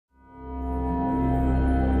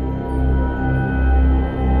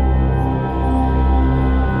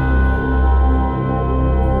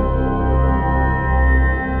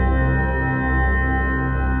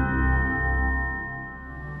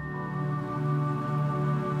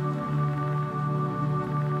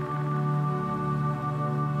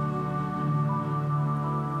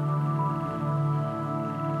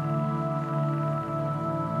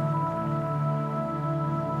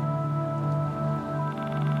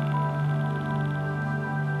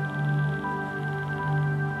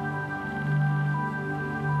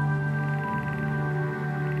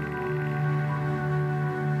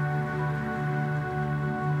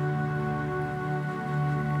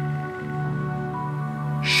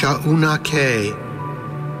Sha'una ke,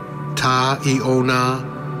 ta iona,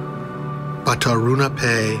 bataruna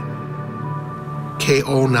pe, ke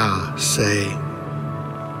ona se.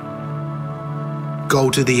 Go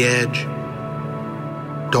to the edge.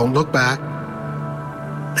 Don't look back,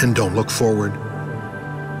 and don't look forward.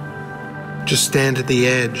 Just stand at the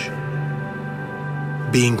edge,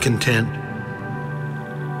 being content,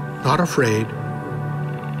 not afraid,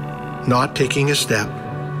 not taking a step,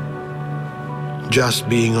 just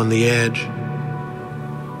being on the edge,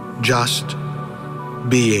 just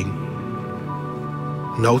being.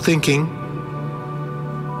 No thinking,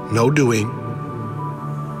 no doing,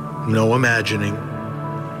 no imagining,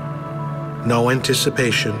 no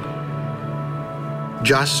anticipation,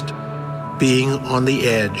 just being on the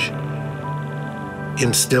edge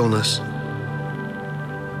in stillness,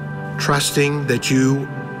 trusting that you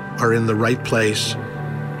are in the right place.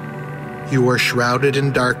 You are shrouded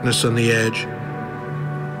in darkness on the edge.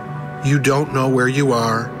 You don't know where you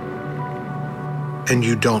are, and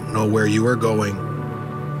you don't know where you are going.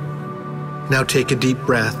 Now take a deep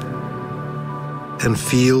breath and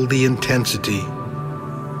feel the intensity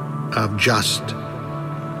of just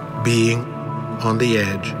being on the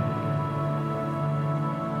edge.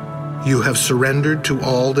 You have surrendered to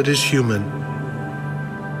all that is human,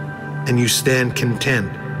 and you stand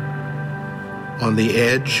content on the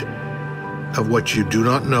edge of what you do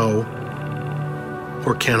not know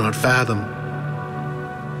or cannot fathom.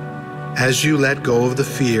 As you let go of the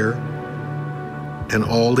fear and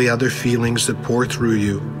all the other feelings that pour through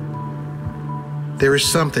you, there is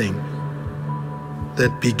something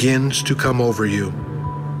that begins to come over you,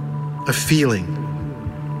 a feeling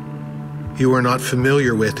you are not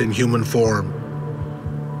familiar with in human form.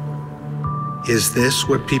 Is this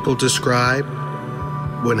what people describe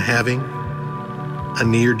when having a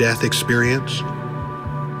near-death experience?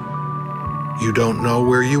 You don't know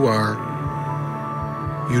where you are.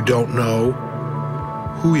 You don't know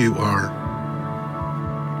who you are.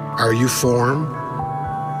 Are you form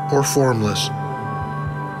or formless?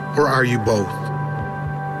 Or are you both?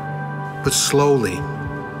 But slowly,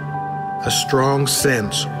 a strong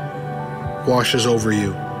sense washes over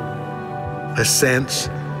you, a sense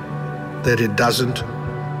that it doesn't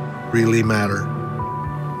really matter.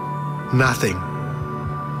 Nothing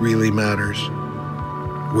really matters.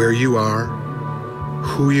 Where you are,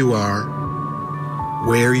 who you are,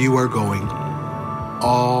 where you are going,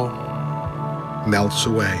 all melts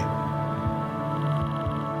away.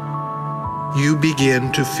 You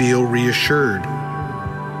begin to feel reassured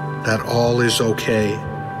that all is okay.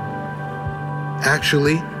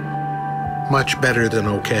 Actually, much better than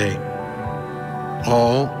okay.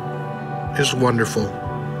 All is wonderful.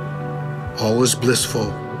 All is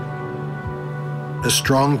blissful. A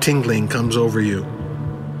strong tingling comes over you.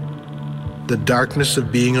 The darkness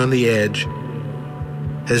of being on the edge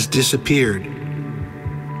has disappeared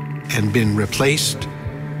and been replaced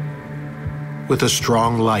with a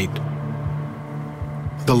strong light.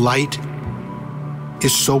 The light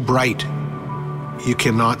is so bright you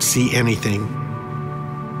cannot see anything.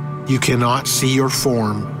 You cannot see your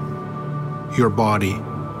form, your body.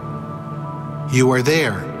 You are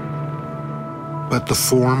there, but the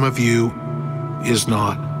form of you is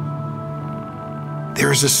not.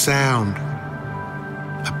 There is a sound,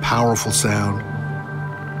 a powerful sound,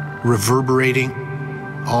 reverberating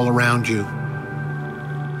all around you.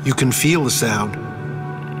 You can feel the sound.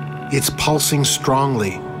 It's pulsing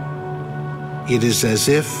strongly. It is as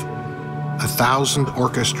if 1,000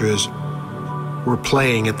 orchestras were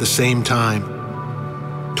playing at the same time,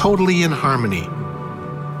 totally in harmony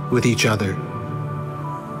with each other.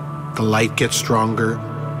 The light gets stronger,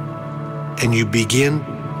 and you begin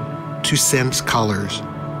to sense colors.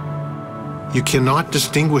 You cannot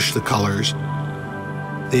distinguish the colors.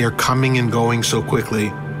 They are coming and going so quickly.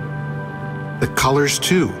 The colors,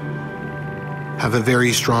 too, have a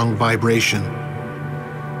very strong vibration,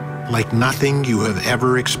 like nothing you have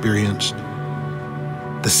ever experienced.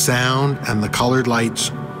 The sound and the colored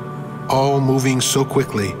lights all moving so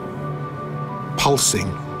quickly, pulsing,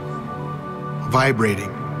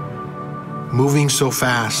 vibrating, moving so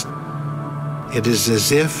fast. It is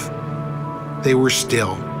as if they were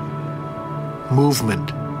still.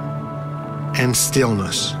 Movement and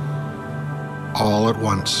stillness all at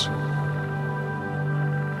once.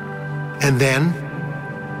 And then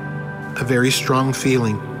a very strong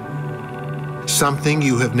feeling, something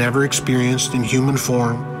you have never experienced in human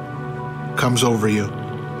form, comes over you.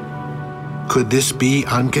 Could this be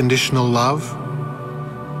unconditional love?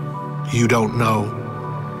 You don't know.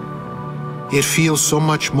 It feels so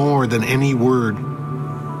much more than any word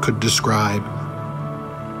could describe.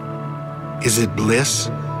 Is it bliss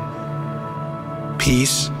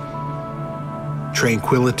peace,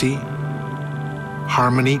 tranquility,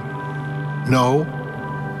 harmony. No,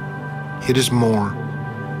 it is more,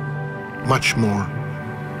 much more.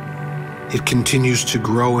 It continues to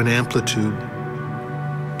grow in amplitude,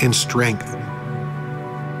 in strength.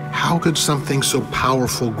 How could something so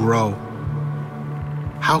powerful grow?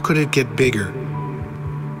 How could it get bigger?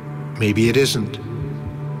 Maybe it isn't.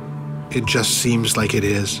 It just seems like it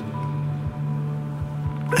is.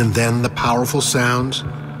 And then the powerful sounds,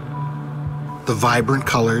 the vibrant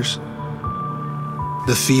colors,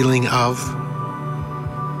 the feeling of,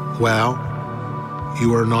 well,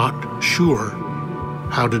 you are not sure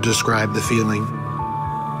how to describe the feeling.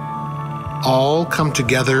 All come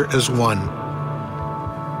together as one.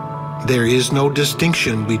 There is no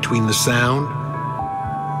distinction between the sound,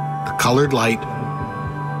 the colored light,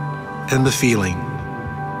 and the feeling.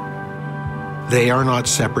 They are not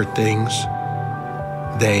separate things.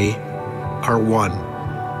 They are one.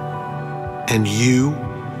 And you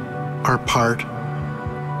are part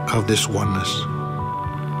of this oneness.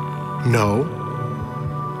 No,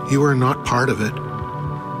 you are not part of it.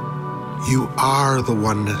 You are the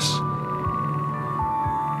oneness.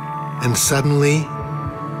 And suddenly,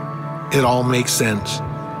 it all makes sense.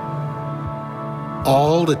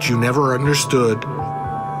 All that you never understood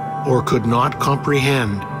or could not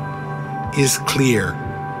comprehend is clear,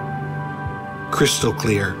 crystal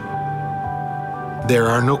clear. There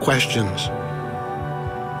are no questions.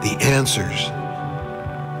 The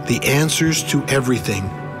answers to everything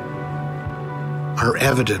are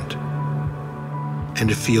evident, and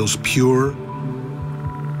it feels pure,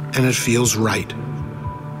 and it feels right.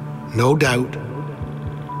 No doubt,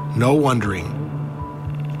 no wondering,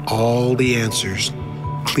 all the answers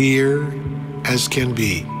clear as can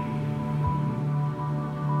be.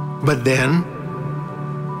 But then,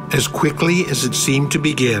 as quickly as it seemed to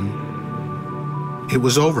begin, it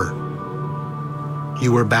was over.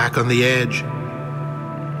 You were back on the edge.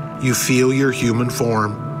 You feel your human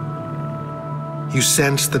form. You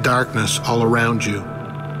sense the darkness all around you.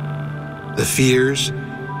 The fears,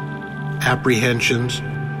 apprehensions,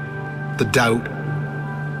 the doubt,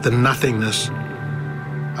 the nothingness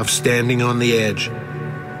of standing on the edge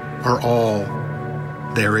are all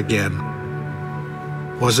there again.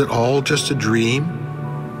 Was it all just a dream?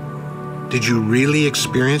 Did you really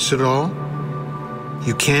experience it all?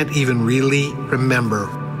 You can't even really remember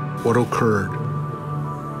what occurred.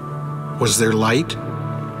 Was there light?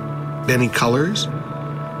 Many colors?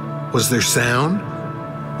 Was there sound?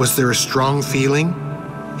 Was there a strong feeling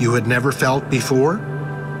you had never felt before?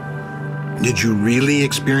 Did you really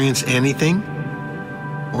experience anything?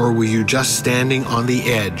 Or were you just standing on the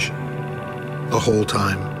edge the whole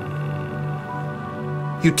time?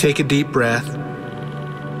 You take a deep breath,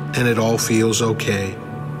 and it all feels okay.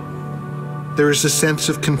 There is a sense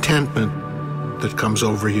of contentment that comes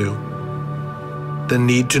over you. The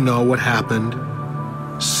need to know what happened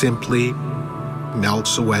simply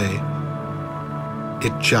melts away.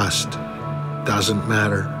 It just doesn't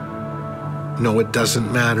matter. No, it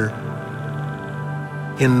doesn't matter.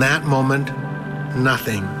 In that moment,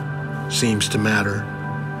 nothing seems to matter.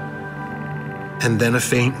 And then a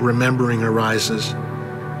faint remembering arises,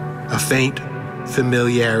 a faint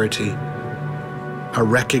familiarity, a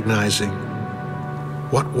recognizing.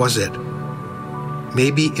 What was it?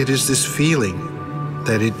 Maybe it is this feeling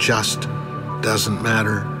that it just doesn't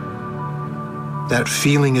matter. That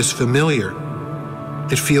feeling is familiar.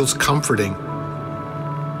 It feels comforting.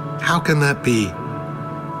 How can that be?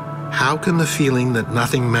 How can the feeling that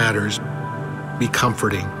nothing matters be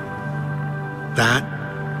comforting? That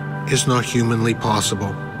is not humanly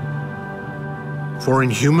possible. For in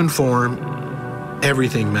human form,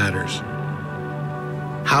 everything matters.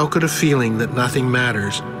 How could a feeling that nothing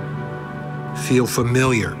matters feel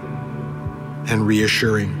familiar and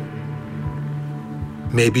reassuring?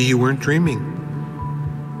 Maybe you weren't dreaming.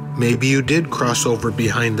 Maybe you did cross over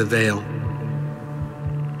behind the veil.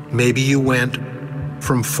 Maybe you went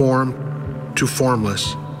from form to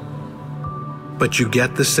formless. But you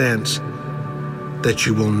get the sense that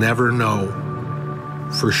you will never know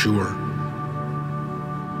for sure.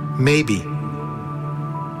 Maybe,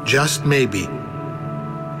 just maybe,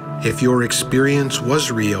 if your experience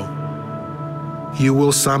was real, you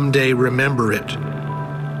will someday remember it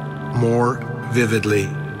more vividly.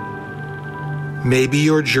 Maybe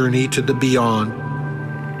your journey to the beyond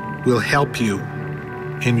will help you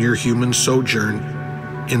in your human sojourn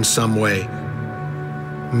in some way.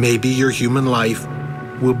 Maybe your human life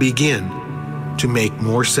will begin to make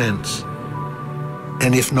more sense.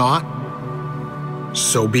 And if not,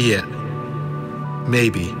 so be it.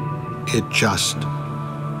 Maybe it just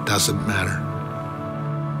doesn't matter.